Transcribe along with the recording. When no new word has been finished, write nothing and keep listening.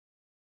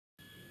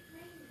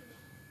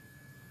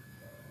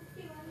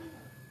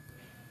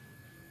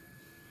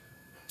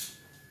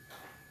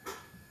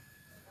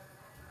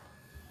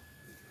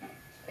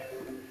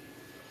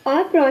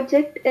Our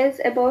project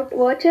is about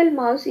virtual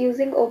mouse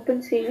using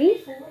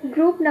OpenCV.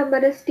 Group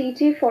number is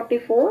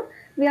TG44.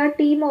 We are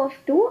team of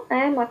two.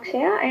 I am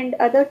Akshaya and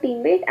other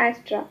teammate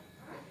Astra.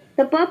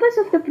 The purpose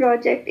of the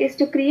project is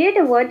to create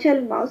a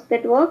virtual mouse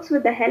that works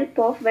with the help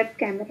of web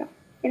camera.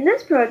 In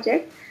this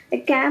project, a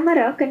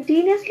camera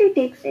continuously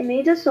takes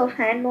images of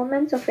hand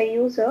movements of a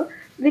user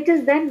which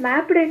is then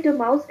mapped into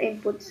mouse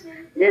inputs.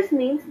 This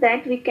means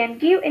that we can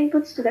give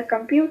inputs to the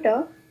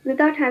computer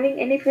without having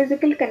any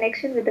physical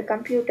connection with the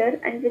computer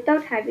and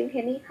without having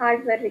any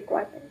hardware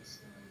requirements.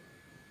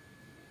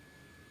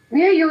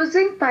 We are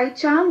using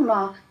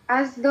PyCharm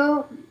as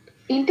the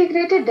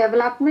integrated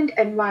development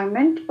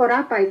environment for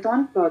our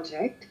Python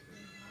project.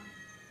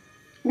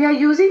 We are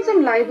using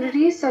some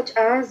libraries such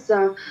as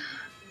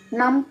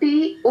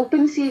NumPy,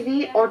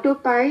 OpenCV,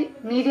 AutoPy,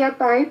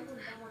 MediaPipe,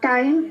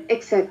 Time,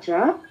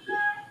 etc.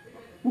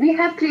 We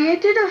have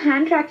created a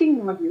hand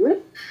tracking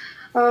module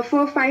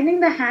for finding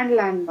the hand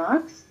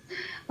landmarks,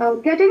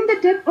 getting the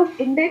tip of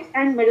index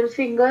and middle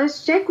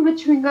fingers, check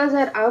which fingers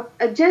are up,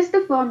 adjust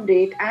the firm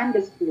rate and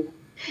display.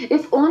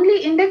 If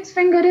only index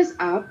finger is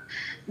up,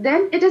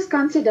 then it is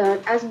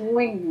considered as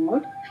moving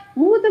mode.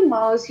 Move the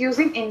mouse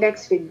using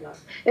index finger.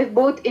 If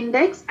both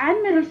index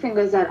and middle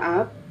fingers are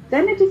up,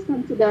 then it is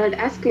considered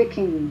as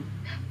clicking mode.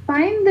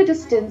 Find the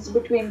distance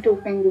between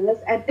two fingers,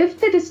 and if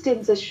the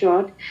distance is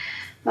short,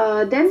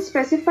 then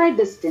specify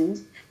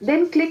distance,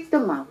 then click the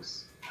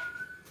mouse.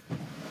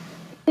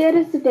 Here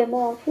is the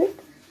demo of it.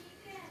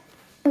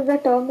 This is the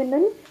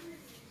terminal.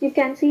 You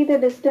can see the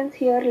distance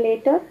here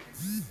later.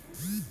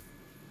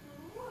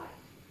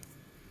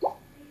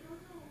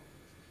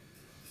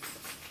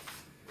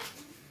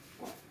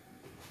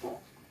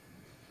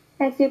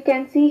 As you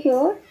can see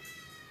here,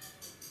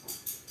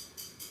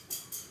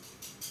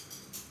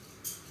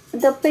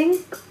 the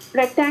pink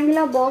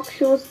rectangular box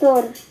shows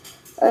the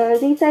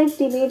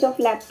resized image of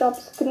laptop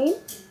screen,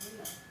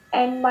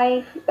 and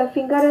my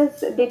finger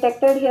is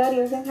detected here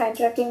using hand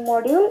tracking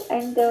module,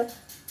 and the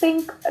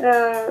pink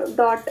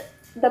dot,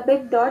 the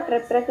big dot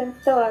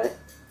represents the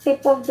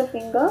tip of the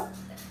finger.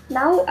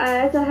 Now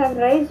as I have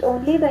raised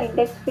only the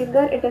index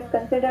finger, it is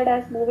considered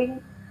as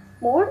moving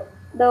mode.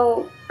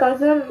 The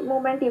cursor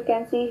movement you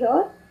can see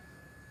here.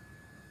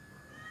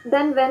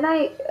 Then when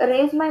I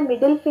raise my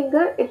middle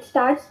finger, it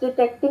starts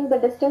detecting the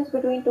distance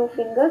between two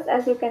fingers.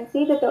 As you can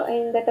see in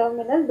the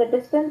terminal, the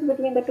distance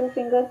between the two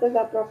fingers is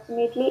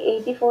approximately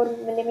 84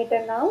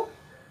 millimeter now.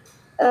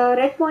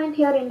 Red point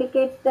here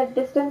indicates the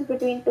distance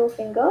between two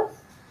fingers.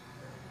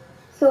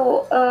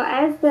 So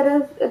as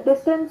there is a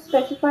distance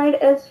specified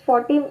is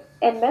 40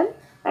 mm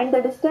and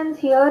the distance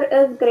here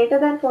is greater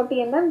than 40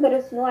 mm, there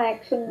is no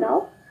action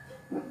now.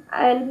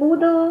 I'll move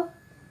the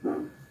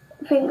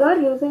finger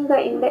using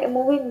the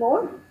moving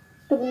mode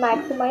to the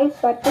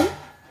maximize button.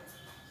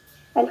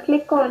 I'll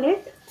click on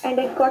it and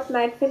it got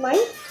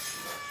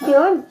maximized.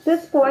 Here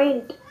this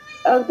point,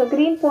 the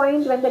green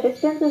point when the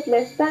distance is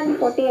less than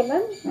 40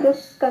 mm,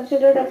 this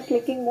considered as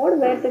clicking mode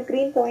where the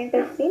green point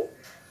is seen.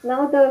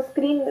 Now the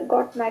screen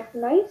got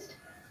maximized.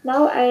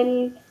 Now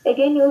I'll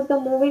again use the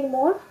moving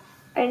mode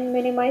and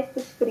minimize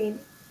the screen.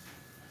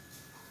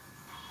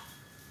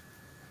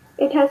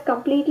 It has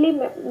completely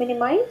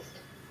minimized.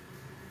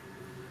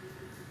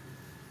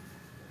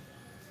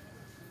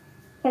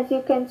 As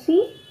you can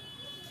see,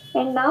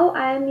 and now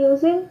I am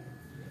using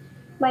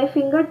my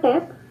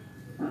fingertip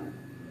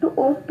to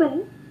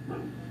open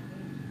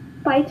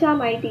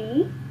PyCharm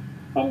IDE,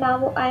 and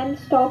now I am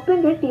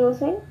stopping it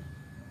using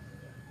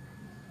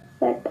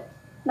that.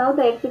 Now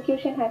the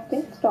execution has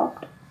been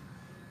stopped.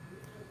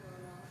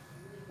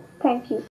 Thank you.